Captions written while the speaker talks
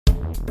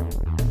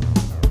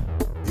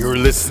You're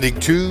listening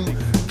to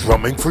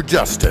Drumming for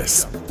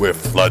Justice with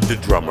Flood the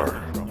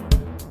Drummer.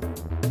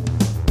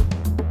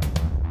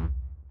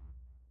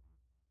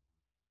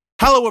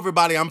 Hello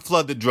everybody, I'm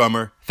Flood the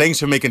Drummer. Thanks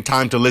for making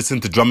time to listen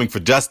to Drumming for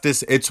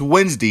Justice. It's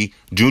Wednesday,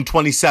 June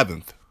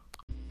 27th.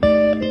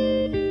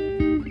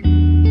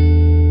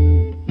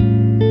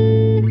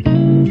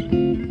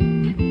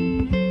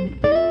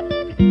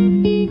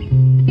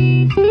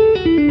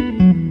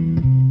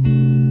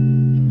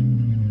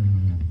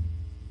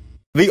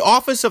 The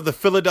Office of the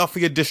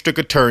Philadelphia District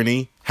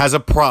Attorney has a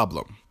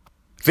problem.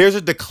 There's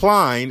a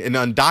decline in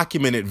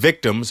undocumented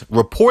victims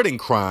reporting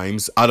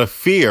crimes out of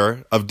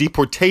fear of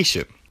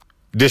deportation.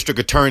 District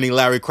Attorney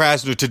Larry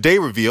Krasner today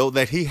revealed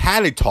that he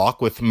had a talk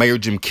with Mayor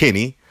Jim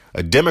Kenney,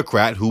 a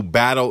Democrat who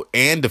battled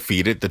and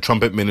defeated the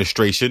Trump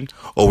administration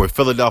over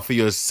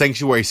Philadelphia's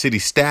sanctuary city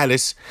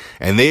status,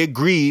 and they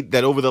agreed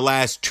that over the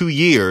last 2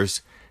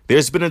 years,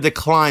 there's been a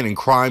decline in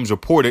crimes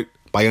reported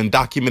by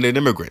undocumented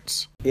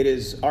immigrants. It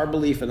is our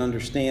belief and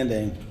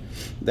understanding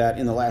that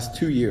in the last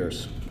 2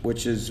 years,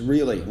 which is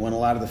really when a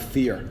lot of the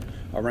fear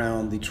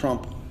around the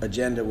Trump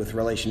agenda with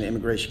relation to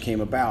immigration came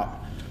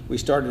about, we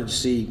started to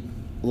see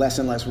less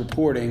and less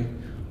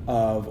reporting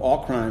of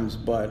all crimes,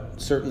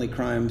 but certainly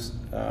crimes,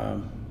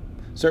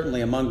 certainly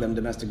among them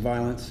domestic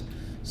violence,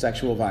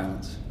 sexual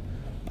violence.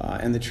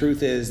 And the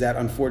truth is that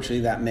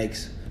unfortunately that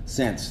makes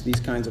sense.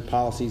 These kinds of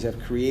policies have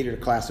created a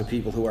class of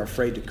people who are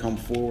afraid to come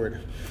forward,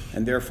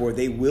 and therefore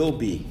they will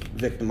be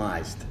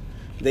victimized.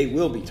 They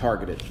will be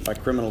targeted by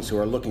criminals who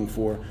are looking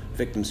for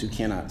victims who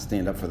cannot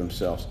stand up for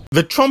themselves.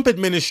 The Trump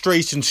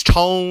administration's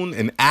tone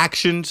and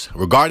actions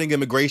regarding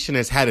immigration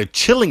has had a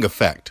chilling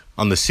effect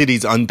on the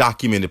city's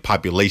undocumented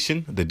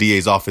population, the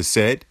DA's office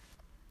said.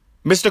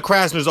 Mr.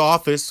 Krasner's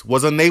office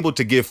was unable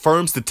to give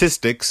firm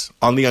statistics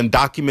on the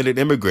undocumented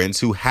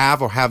immigrants who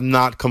have or have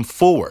not come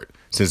forward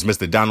since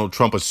Mr. Donald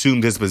Trump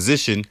assumed his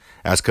position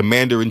as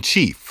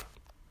commander-in-chief.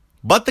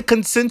 But the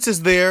consensus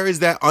there is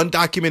that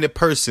undocumented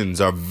persons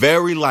are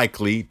very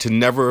likely to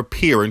never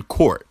appear in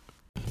court.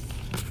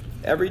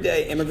 Every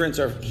day, immigrants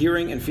are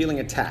hearing and feeling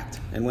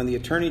attacked. And when the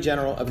Attorney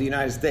General of the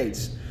United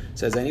States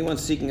says anyone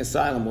seeking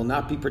asylum will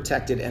not be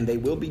protected and they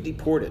will be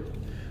deported,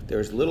 there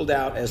is little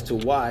doubt as to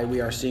why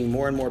we are seeing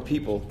more and more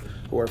people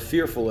who are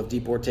fearful of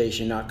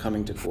deportation not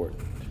coming to court.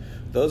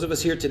 Those of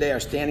us here today are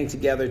standing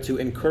together to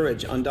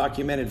encourage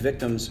undocumented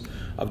victims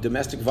of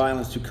domestic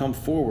violence to come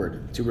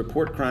forward to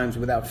report crimes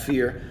without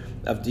fear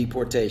of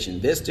deportation.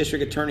 This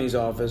district attorney's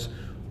office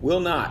will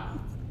not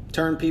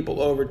turn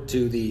people over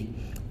to the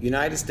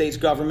United States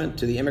government,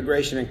 to the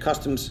Immigration and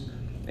Customs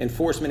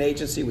Enforcement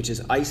Agency, which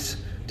is ICE,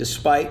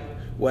 despite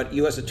what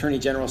U.S. Attorney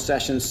General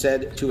Sessions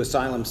said to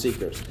asylum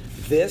seekers.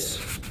 This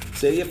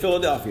City of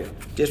Philadelphia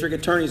District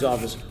Attorney's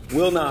Office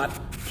will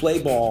not play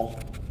ball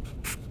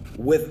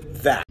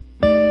with that.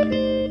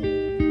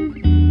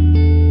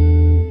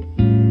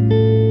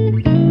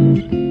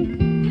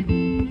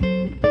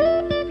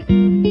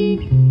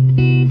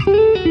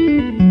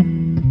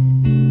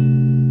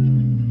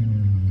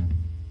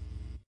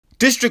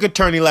 District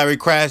Attorney Larry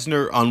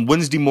Krasner on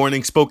Wednesday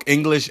morning spoke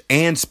English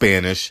and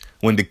Spanish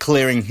when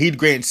declaring he'd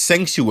grant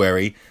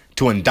sanctuary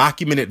to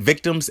undocumented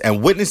victims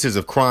and witnesses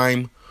of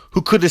crime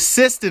who could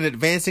assist in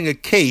advancing a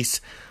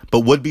case but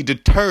would be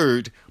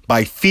deterred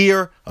by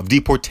fear of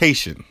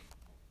deportation.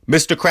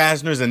 Mr.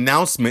 Krasner's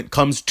announcement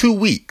comes 2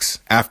 weeks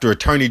after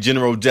Attorney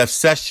General Jeff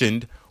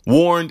Sessions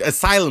warned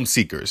asylum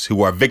seekers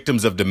who are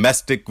victims of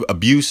domestic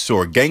abuse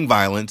or gang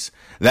violence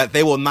that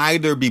they will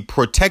neither be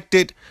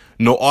protected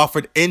nor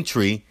offered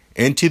entry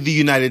into the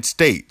United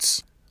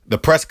States. The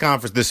press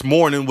conference this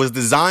morning was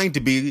designed to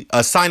be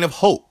a sign of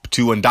hope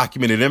to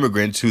undocumented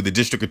immigrants who the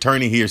district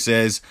attorney here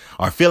says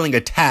are feeling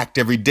attacked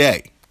every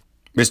day.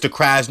 Mr.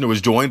 Krasner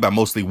was joined by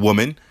mostly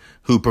women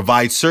who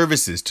provide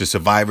services to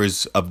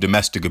survivors of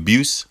domestic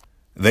abuse.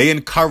 They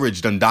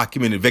encouraged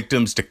undocumented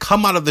victims to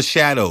come out of the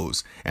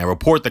shadows and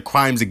report the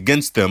crimes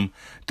against them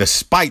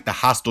despite the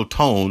hostile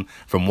tone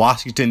from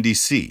Washington,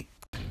 D.C.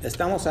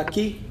 Estamos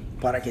aquí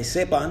para que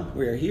sepan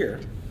we are here,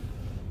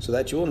 so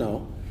that you will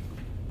know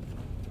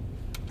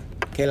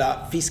que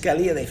la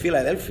Fiscalía de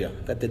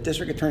Filadelfia, that the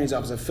District Attorney's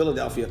Office of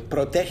Philadelphia,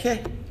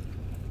 protege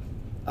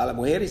a las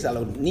mujeres, a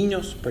los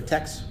niños,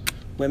 protects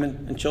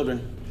women and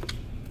children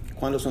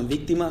cuando son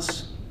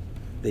víctimas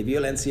de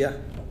violencia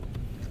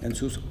en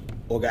sus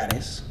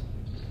hogares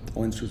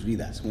o en sus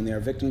vidas, when they are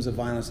victims of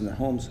violence in their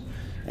homes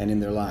and in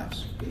their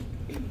lives.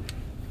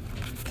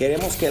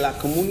 Queremos que la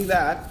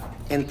comunidad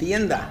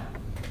entienda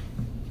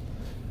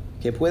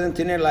que pueden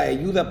tener la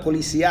ayuda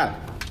policial.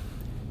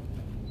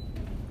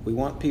 We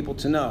want people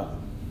to know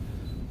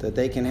that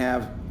they can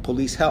have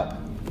police help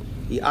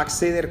y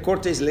acceder a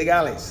cortes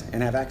legales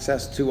and have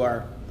access to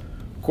our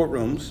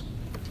courtrooms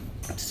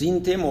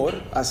sin temor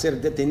a ser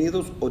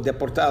detenidos o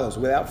deportados,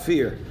 without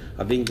fear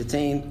of being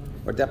detained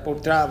or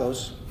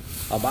deportados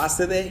a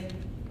base de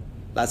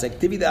las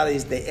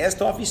actividades de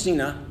esta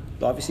oficina,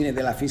 la oficina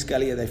de la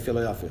Fiscalía de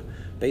Filadelfia.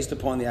 based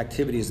upon the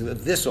activities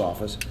of this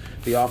office,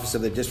 the Office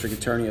of the District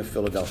Attorney of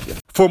Philadelphia.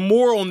 For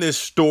more on this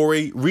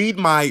story, read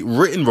my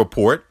written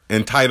report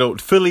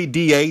entitled Philly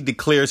DA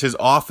Declares His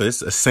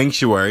Office a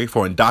Sanctuary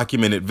for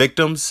Undocumented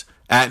Victims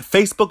at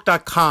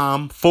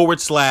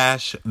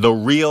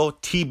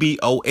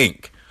facebook.com/TheRealTBO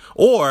Inc.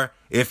 Or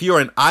if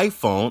you're an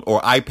iPhone or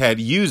iPad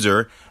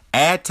user,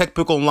 add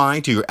Technical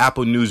Line to your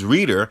Apple News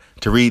reader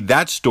to read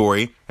that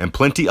story and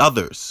plenty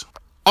others.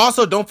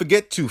 Also, don't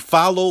forget to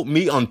follow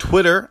me on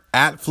Twitter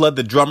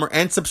 @FloodTheDrummer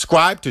and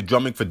subscribe to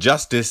Drumming for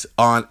Justice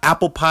on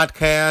Apple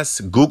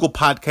Podcasts, Google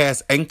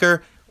Podcasts,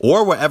 Anchor,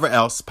 or wherever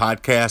else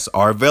podcasts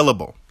are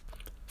available.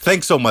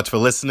 Thanks so much for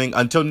listening.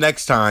 Until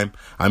next time,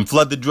 I'm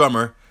Flood the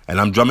Drummer, and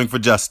I'm drumming for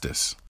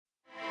justice.